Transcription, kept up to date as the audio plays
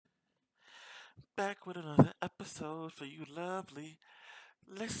Back with another episode for you lovely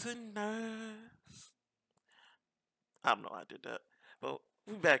listeners. I don't know how I did that. But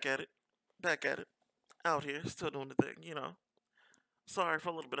we back at it. Back at it. Out here, still doing the thing. Sorry for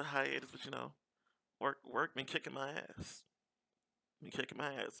a little bit of hiatus, but work been kicking my ass. Been kicking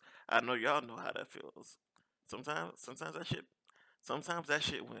my ass. I know y'all know how that feels. Sometimes that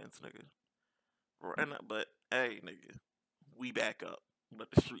shit wins, nigga. Right now, but hey, nigga, we back up.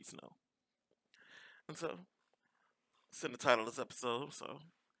 Let the streets know. And so, it's in the title of this episode, so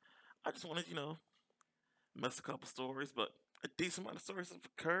I just wanted, miss a couple stories, but a decent amount of stories have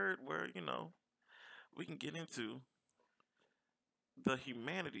occurred where, we can get into the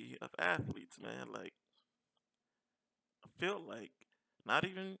humanity of athletes, man. Like, I feel like not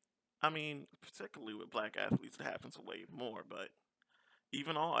even, I mean, particularly with black athletes, it happens way more, but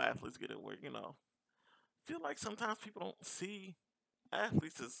even all athletes get it where, I feel like sometimes people don't see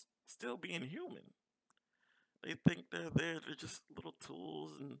athletes as still being human. They think they're just little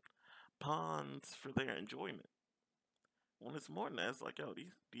tools and pawns for their enjoyment. When it's more than that, it's like, yo,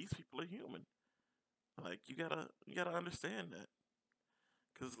 these people are human. Like you gotta understand that,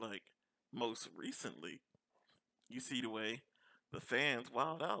 cause like most recently, you see the way the fans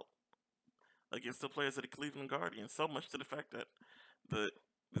wild out against the players of the Cleveland Guardians. So much to the fact that the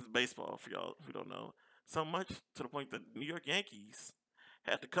this is baseball for y'all who don't know. So much to the point that the New York Yankees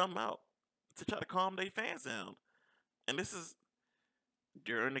had to come out to try to calm their fans down. And this is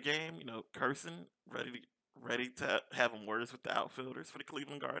during the game, cursing, ready to having words with the outfielders for the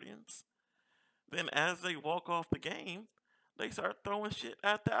Cleveland Guardians. Then as they walk off the game, they start throwing shit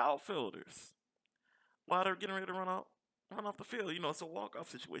at the outfielders while they're getting ready to run off the field. It's a walk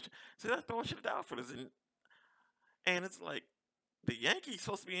off situation. So they're throwing shit at the outfielders, and it's like the Yankees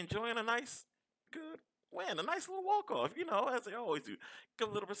supposed to be enjoying a nice, good win, a nice little walk off. As they always do, get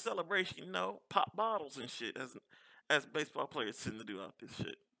a little bit of celebration. Pop bottles and shit as baseball players tend to do out this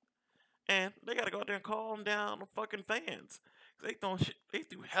shit. And they gotta go out there and calm down the fucking fans. They throwing shit. They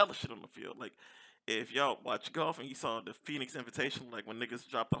threw hella shit on the field. Like, if y'all watch golf and you saw the Phoenix Invitation, like when niggas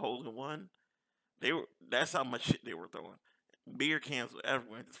dropped the hole in one, they were. That's how much shit they were throwing. Beer cans were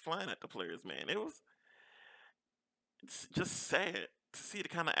everywhere, just flying at the players. Man, it's just sad to see the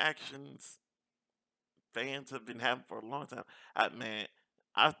kind of actions fans have been having for a long time. Man,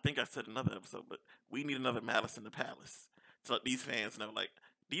 I think I said another episode, but we need another Malice in the Palace to let these fans know, like,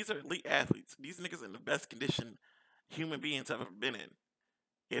 these are elite athletes. These niggas in the best condition human beings have ever been in.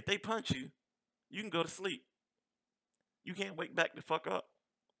 If they punch you, you can go to sleep. You can't wake back the fuck up.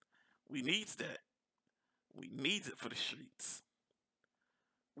 We needs that. We needs it for the streets.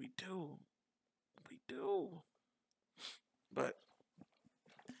 We do. We do. But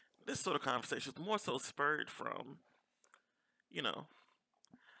this sort of conversation is more so spurred from, you know,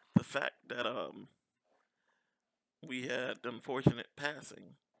 the fact that we had the unfortunate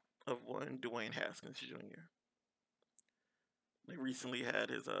passing of one Dwayne Haskins Jr. They recently had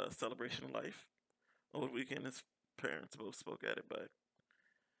his celebration of life over the weekend. His parents both spoke at it, but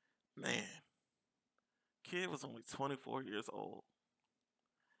man, kid was only 24 years old,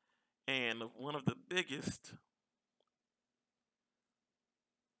 and one of the biggest,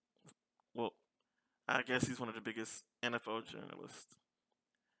 well, I guess he's one of the biggest NFL journalists,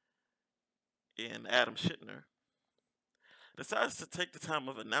 and Adam Shitner decides to take the time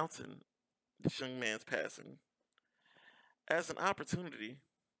of announcing this young man's passing as an opportunity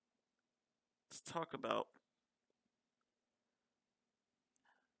to talk about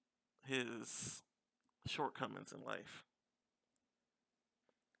his shortcomings in life.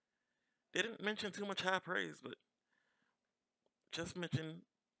 They didn't mention too much high praise, but just mentioned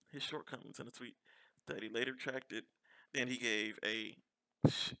his shortcomings in a tweet that he later retracted. Then he gave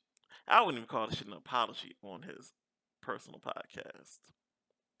I wouldn't even call this shit an apology on his personal podcast.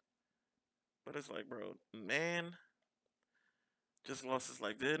 But it's like, bro, man just lost his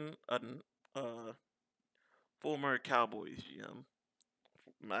life. Then a former Cowboys GM,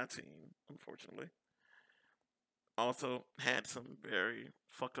 my team, unfortunately, also had some very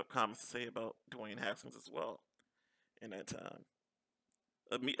fucked up comments to say about Dwayne Haskins as well in that time.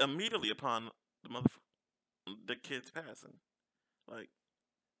 Immediately upon the kid's passing, like,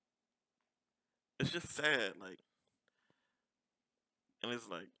 it's just sad. Like, and it's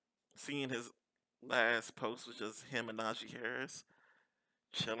like seeing his last post was just him and Najee Harris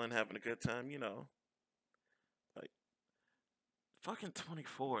chilling, having a good time. Like, fucking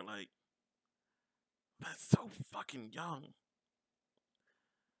 24. Like, that's so fucking young.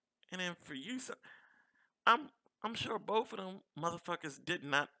 And then for you, so I'm I'm sure both of them motherfuckers did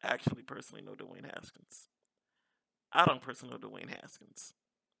not actually personally know Dwayne Haskins. I don't personally know Dwayne Haskins.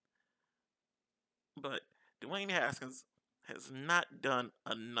 But Dwayne Haskins has not done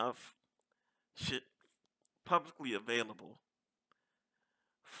enough shit publicly available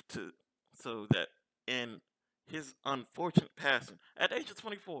to so that in his unfortunate passing at the age of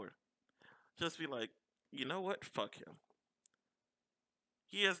 24, just be like, you know what? Fuck him.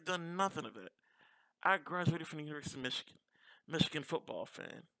 He has done nothing of it. I graduated from the University of Michigan, Michigan football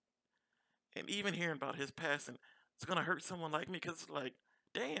fan, and even hearing about his passing, it's gonna hurt someone like me because it's like,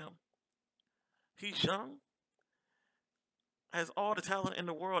 damn, he's young, has all the talent in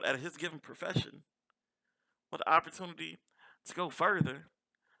the world at his given profession, with the opportunity to go further,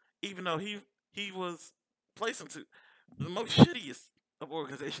 even though he was placed into the most shittiest of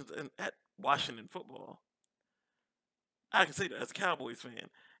organizations at Washington football. I can say that as a Cowboys fan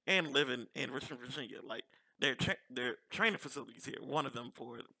and living in Richmond, Virginia. Like their training facilities here, one of them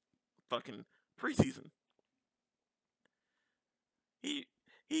for fucking preseason. He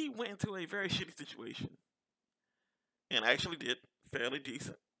he went into a very shitty situation and actually did fairly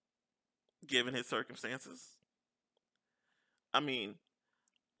decent given his circumstances. I mean,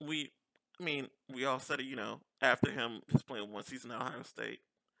 we we all said it, after him just playing one season at Ohio State.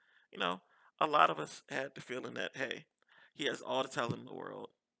 You know, a lot of us had the feeling that hey, he has all the talent in the world,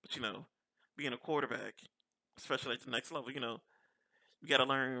 but being a quarterback, especially at the next level, you got to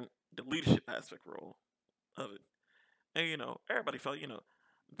learn the leadership aspect role of it. And everybody felt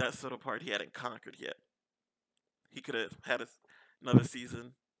that sort of part he hadn't conquered yet. He could have had another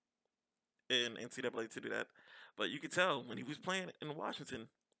season in NCAA to do that, but you could tell when he was playing in Washington,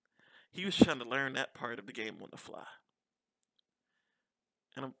 he was trying to learn that part of the game on the fly.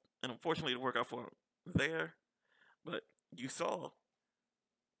 And unfortunately, it worked out for him there. But you saw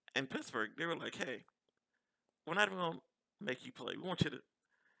in Pittsburgh, they were like, "Hey, we're not even gonna make you play. We want you to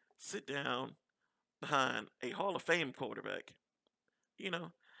sit down behind a Hall of Fame quarterback. You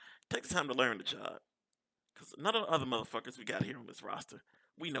know, take the time to learn the job. Because none of the other motherfuckers we got here on this roster,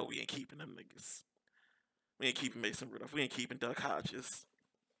 we know we ain't keeping them niggas. We ain't keeping Mason Rudolph. We ain't keeping Doug Hodges.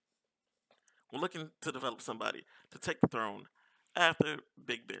 We're looking to develop somebody to take the throne after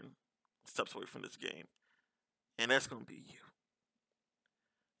Big Ben steps away from this game, and that's gonna be you."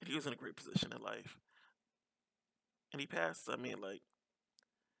 And he was in a great position in life, and he passed. I mean, like,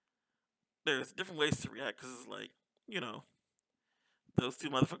 there's different ways to react because it's like, you know, those two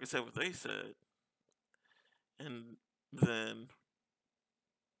motherfuckers said what they said, and then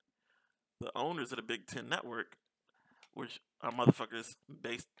the owners of the Big Ten Network, which are motherfuckers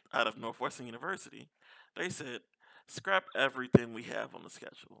based out of Northwestern University, they said, "Scrap everything we have on the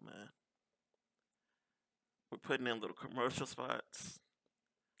schedule, man. We're putting in little commercial spots,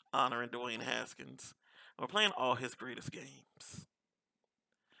 honoring Dwayne Haskins. We're playing all his greatest games,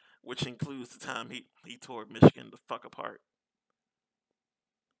 which includes the time he tore Michigan the fuck apart.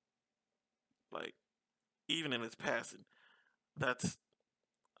 Like, even in his passing, that's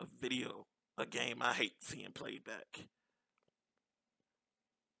a video, a game I hate seeing played back.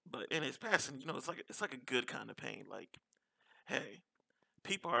 But in his passing, it's like a good kind of pain. Like, hey,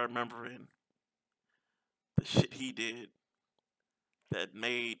 people are remembering the shit he did that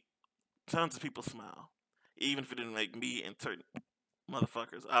made tons of people smile, even if it didn't make me and certain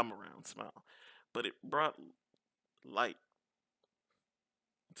motherfuckers I'm around smile. But it brought light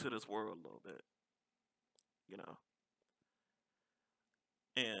to this world a little bit, you know.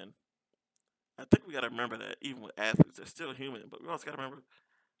 And I think we got to remember that even with athletes, they're still human, but we also got to remember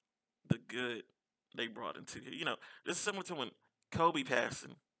the good they brought into it. This is similar to when Kobe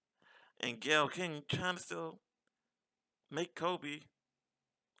passing and Gail King trying to still make Kobe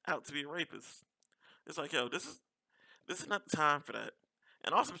out to be a rapist. It's like, yo, this is not the time for that.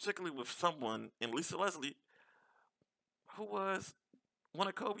 And also particularly with someone in Lisa Leslie who was one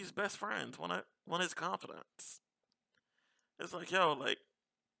of Kobe's best friends, one of his confidants. It's like, yo, like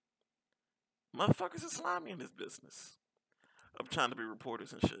motherfuckers are slimy in this business of trying to be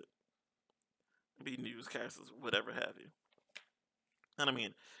reporters and shit, be newscasters, whatever have you. And I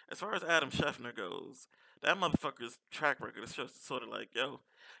mean, as far as Adam Scheffner goes, that motherfucker's track record is just sort of like, yo,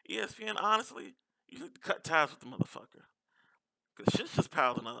 ESPN, honestly, you should cut ties with the motherfucker. Because shit's just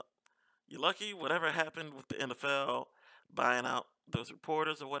piling up. You're lucky whatever happened with the NFL buying out those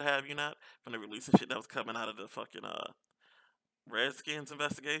reporters or what have you not from the releasing shit that was coming out of the fucking Redskins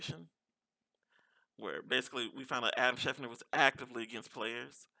investigation, where basically we found out Adam Scheffner was actively against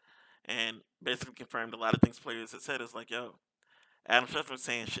players and basically confirmed a lot of things players had said. It's like, yo, Adam Scheffner was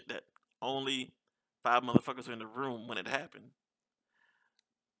saying shit that only five motherfuckers were in the room when it happened,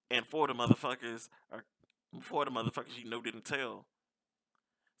 and four of the motherfuckers didn't tell.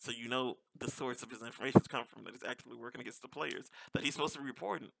 So the source of his information is coming from that he's actively working against the players that he's supposed to be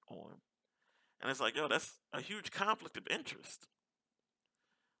reporting on. And it's like, yo, that's a huge conflict of interest.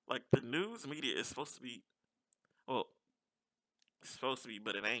 Like the news media is supposed to be, well, it's supposed to be,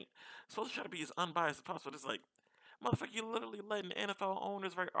 but it ain't. It's supposed to try to be as unbiased as possible. It's like, motherfucker, you literally letting NFL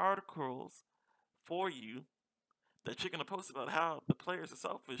owners write articles for you that you're gonna post about how the players are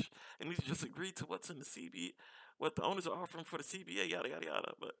selfish and need to just agree to what's in the CBA, what the owners are offering for the CBA, yada yada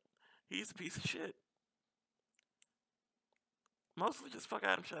yada. But he's a piece of shit. Mostly just fuck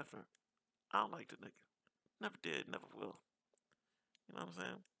Adam Schefter. I don't like the nigga. Never did, never will. You know what I'm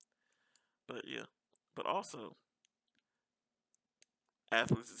saying? But yeah. But also,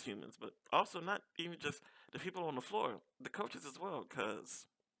 athletes as humans, but also not even just the people on the floor, the coaches as well, because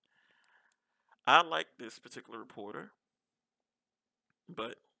I like this particular reporter,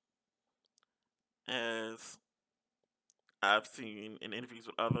 but as I've seen in interviews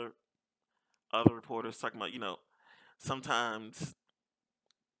with other reporters talking about, sometimes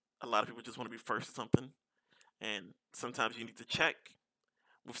a lot of people just want to be first at something, and sometimes you need to check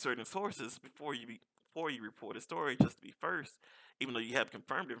with certain sources before you report a story just to be first, even though you have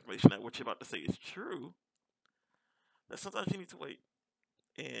confirmed information that what you're about to say is true. That sometimes you need to wait.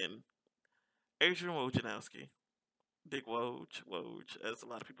 And Adrian Wojnarowski, Big Woj, as a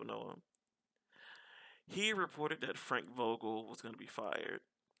lot of people know him, he reported that Frank Vogel was going to be fired,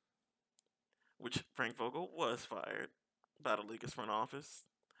 which Frank Vogel was fired by the Lakers front office.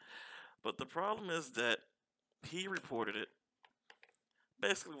 But the problem is that he reported it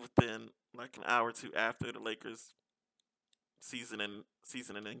basically within like an hour or two after the Lakers season and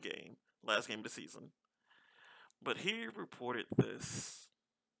end game, last game of the season. But he reported this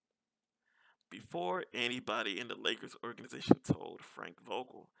before anybody in the Lakers organization told Frank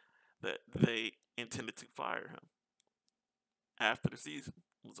Vogel that they intended to fire him after the season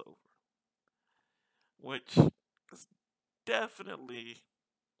was over, which is definitely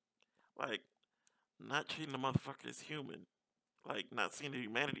like not treating the motherfucker as human, like not seeing the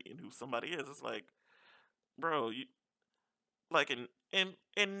humanity in who somebody is. It's like, bro, you like in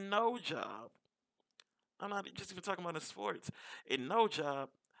no job. I'm not just even talking about in sports. In no job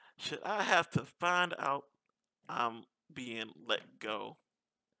should I have to find out I'm being let go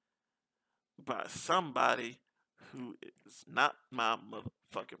by somebody who is not my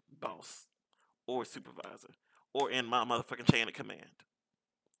motherfucking boss or supervisor or in my motherfucking chain of command.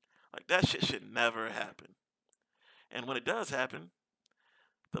 Like that shit should never happen. And when it does happen,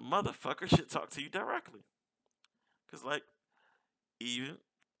 the motherfucker should talk to you directly. Cause like even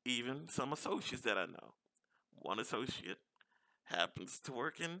even some associates that I know, one associate happens to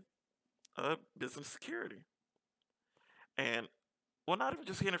work in business security, and well, not even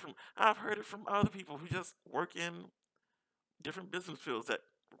just hearing it from. I've heard it from other people who just work in different business fields that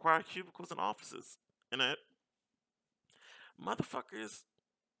require cubicles and offices, and that motherfuckers,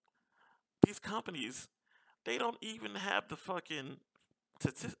 these companies, they don't even have the fucking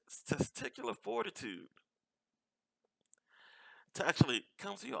testicular fortitude to actually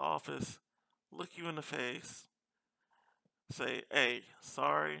come to your office, look you in the face, say, hey,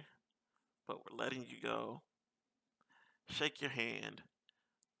 sorry, but we're letting you go, shake your hand,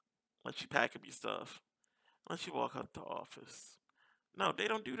 let you pack up your stuff, let you walk out the office. No, they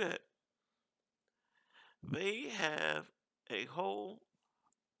don't do that. They have a whole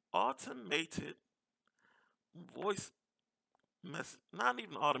automated voice message, not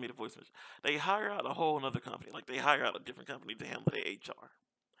even automated voice message. They hire out a whole another company. Like they hire out a different company to handle their HR.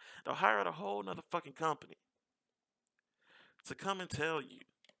 They'll hire out a whole another fucking company to come and tell you,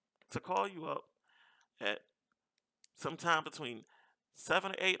 to call you up at sometime between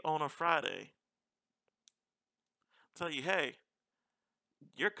 7 or 8 on a Friday, tell you, hey,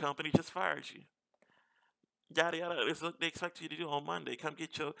 your company just fired you. Yada yada. It's what they expect you to do on Monday. Come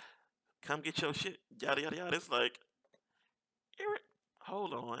get your shit. Yada yada yada. It's like,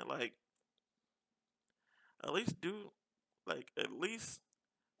 hold on. Like, at least do, at least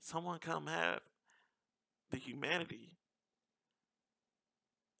someone come have the humanity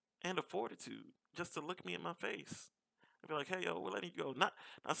and the fortitude just to look me in my face and be like, hey, yo, we're letting you go. Not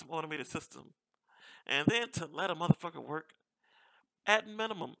some automated system. And then to let a motherfucker work at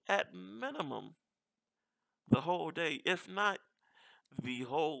minimum, the whole day, if not the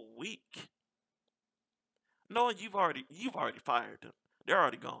whole week. Knowing you've already fired them. They're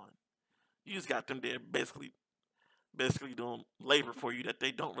already gone. You just got them there basically doing labor for you that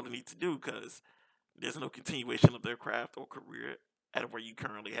they don't really need to do because there's no continuation of their craft or career at where you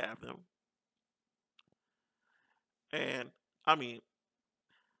currently have them. And I mean,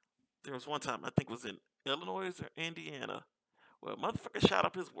 there was one time I think it was in Illinois or Indiana where a motherfucker shot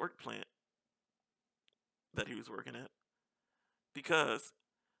up his work plant that he was working at because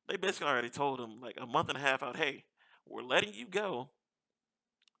They basically already told him like a month and a half out, hey, we're letting you go.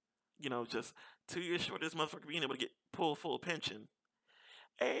 Just 2 years short of this motherfucker being able to get pulled full pension,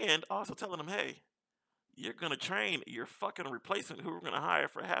 and also telling him, hey, you're gonna train your fucking replacement who we're gonna hire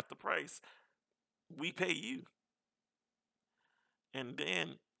for half the price we pay you, and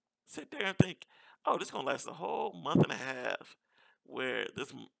then sit there and think, oh, this gonna last a whole month and a half, where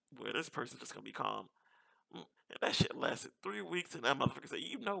this person's just gonna be calm. And that shit lasted 3 weeks, and that motherfucker said,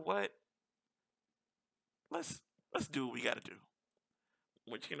 you know what? Let's let's do what we gotta do.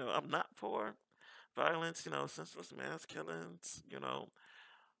 Which I'm not for violence. Senseless mass killings.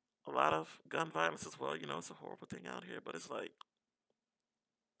 A lot of gun violence as well. It's a horrible thing out here, but it's like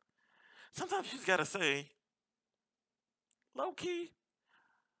sometimes you just gotta say, low key,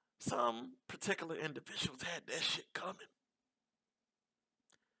 some particular individuals had that shit coming.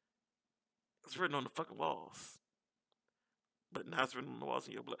 It's written on the fucking walls. But now it's written on the walls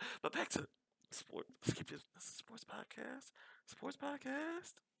in your blood. But back to sports. Skip this. This is a sports podcast. Sports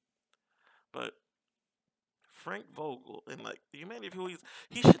podcast. But Frank Vogel and like the humanity of who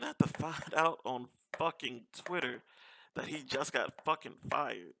he should not have to find out on fucking Twitter that he just got fucking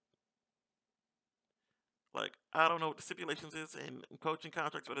fired. Like, I don't know what the stipulations is in coaching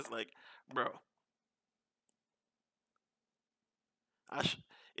contracts, but it's like, bro,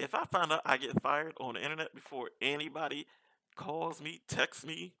 if I find out I get fired on the internet before anybody calls me, texts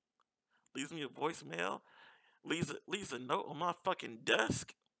me, leaves me a voicemail, leaves a note on my fucking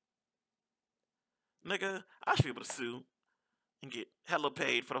desk, nigga, I should be able to sue and get hella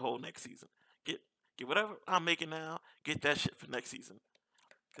paid for the whole next season. Get get whatever I'm making now, get that shit for next season.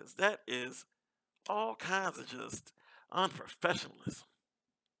 Cause that is all kinds of just unprofessionalism.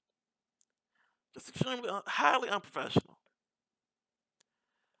 Just extremely highly unprofessional.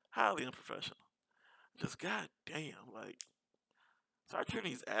 Highly unprofessional. Just goddamn, like start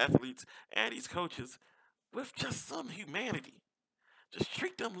treating these athletes and these coaches with just some humanity. Just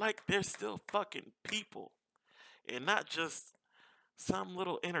treat them like they're still fucking people and not just some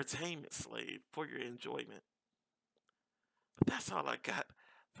little entertainment slave for your enjoyment. But that's all I got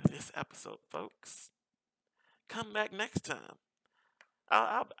for this episode, folks. Come back next time.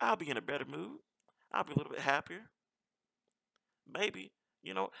 I'll be in a better mood. I'll be a little bit happier. Maybe.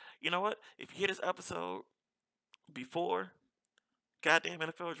 You know what? If you hear this episode before goddamn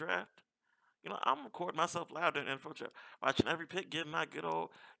NFL draft, I'm recording myself loud in the NFL draft, watching every pick, getting my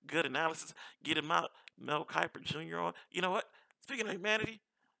good analysis, getting my Mel Kiper Jr. on. You know what? Speaking of humanity,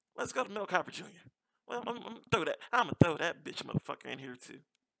 let's go to Mel Kiper Jr. Well, I'm gonna throw that bitch motherfucker in here too,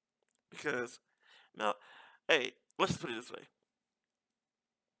 because Mel. Hey, let's just put it this way.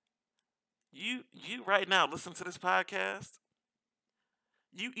 You right now listen to this podcast.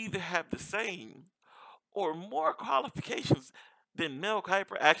 You either have the same or more qualifications than Mel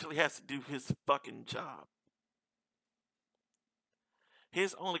Kiper actually has to do his fucking job.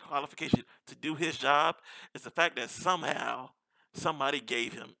 His only qualification to do his job is the fact that somehow somebody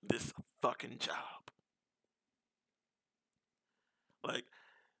gave him this fucking job. Like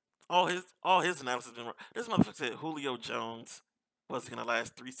all his analysis been wrong. This motherfucker said Julio Jones wasn't gonna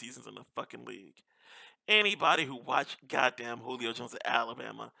last 3 seasons in the fucking league. Anybody who watched goddamn Julio Jones at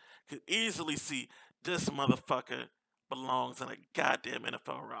Alabama could easily see this motherfucker belongs on a goddamn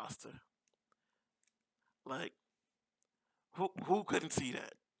NFL roster. Like, who couldn't see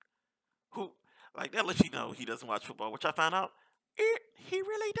that? Who like that lets you know he doesn't watch football, which I found out he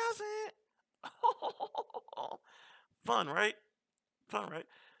really doesn't. Fun, right? Fun, right?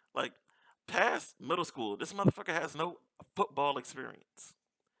 Like past middle school, this motherfucker has no football experience.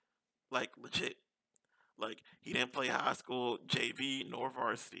 Like legit. Like he didn't play high school, JV, nor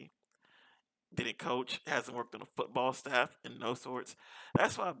varsity. Didn't coach, hasn't worked on a football staff in no sorts.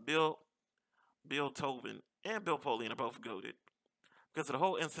 That's why Bill Tobin and Bill Polian are both goaded because of the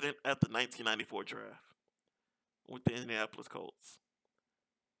whole incident at the 1994 draft with the Indianapolis Colts.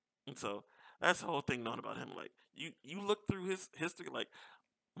 And so that's the whole thing known about him. Like you look through his history, like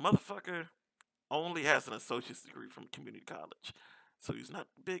motherfucker only has an associate's degree from community college, so he's not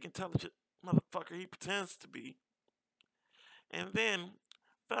big intelligent motherfucker he pretends to be. And then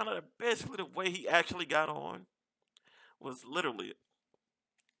found out that basically the way he actually got on was literally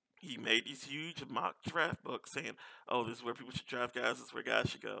he made these huge mock draft books saying, "Oh, this is where people should draft guys. This is where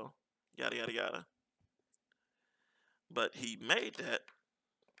guys should go." Yada yada yada. But he made that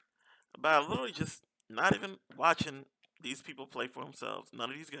by literally just not even watching these people play for themselves.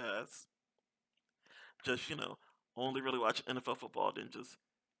 None of these guys. Just only really watching NFL football, then just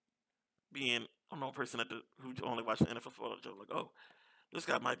being a normal person who only watches NFL football. Just like, oh, this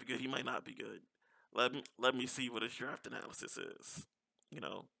guy might be good. He might not be good. Let me see what his draft analysis is. You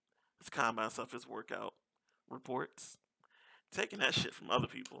know, his combine stuff, his workout reports, taking that shit from other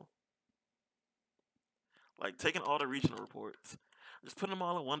people, like taking all the regional reports, just putting them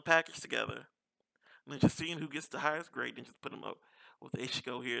all in one package together, and then just seeing who gets the highest grade, and just put them up. Well, they should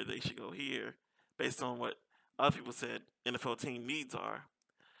go here, they should go here, based on what other people said NFL team needs are.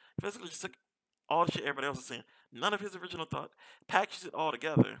 Basically, just took all the shit everybody else is saying, none of his original thought, packaged it all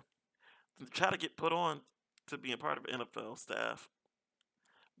together, and try to get put on to being part of NFL staff.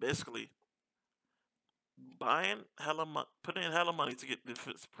 Basically, putting in hella money to get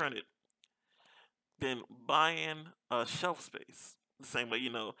this printed, then buying shelf space. The same way,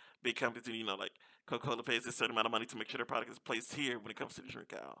 big companies do, like Coca-Cola pays a certain amount of money to make sure their product is placed here when it comes to the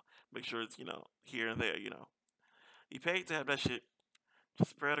drink aisle. Make sure it's, here and there. He paid to have that shit just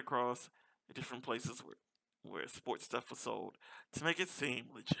spread across the different places where sports stuff was sold to make it seem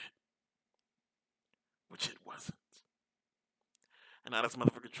legit, which it wasn't. And now this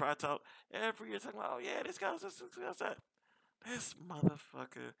motherfucker tries out every year talking about, oh yeah, this guy's this, that. This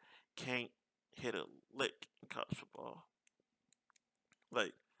motherfucker can't hit a lick in college football.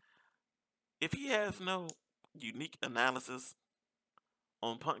 Like, if he has no unique analysis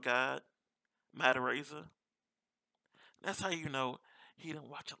on Punt Guide, Matt Razor, that's how you know he don't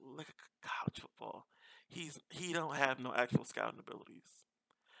watch a lick of college football. He don't have no actual scouting abilities.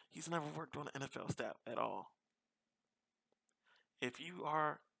 He's never worked on an NFL staff at all. If you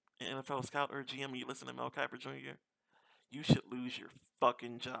are an NFL scout or GM and you listen to Mel Kiper Jr., you should lose your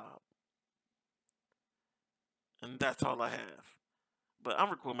fucking job. And that's all I have. But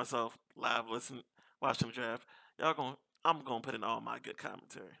I'm recording myself live, watching the draft. I'm gonna put in all my good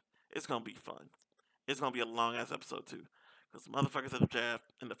commentary. It's gonna be fun. It's gonna be a long ass episode too, because motherfuckers at the draft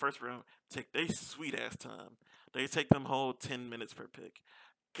in the first round take they sweet ass time. They take them whole 10 minutes per pick.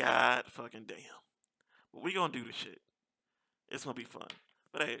 God fucking damn. But we gonna do the shit. It's gonna be fun.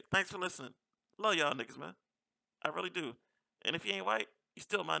 But hey, thanks for listening. Love y'all niggas, man. I really do. And if you ain't white, you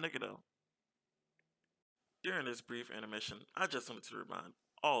still my nigga though. During this brief intermission, I just wanted to remind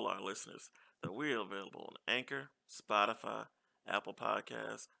all our listeners that we're available on Anchor, Spotify, Apple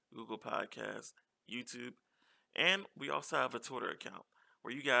Podcasts, Google Podcasts, YouTube, and we also have a Twitter account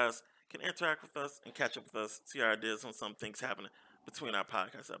where you guys can interact with us and catch up with us, see our ideas on some things happening between our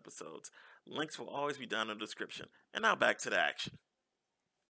podcast episodes. Links will always be down in the description. And now back to the action.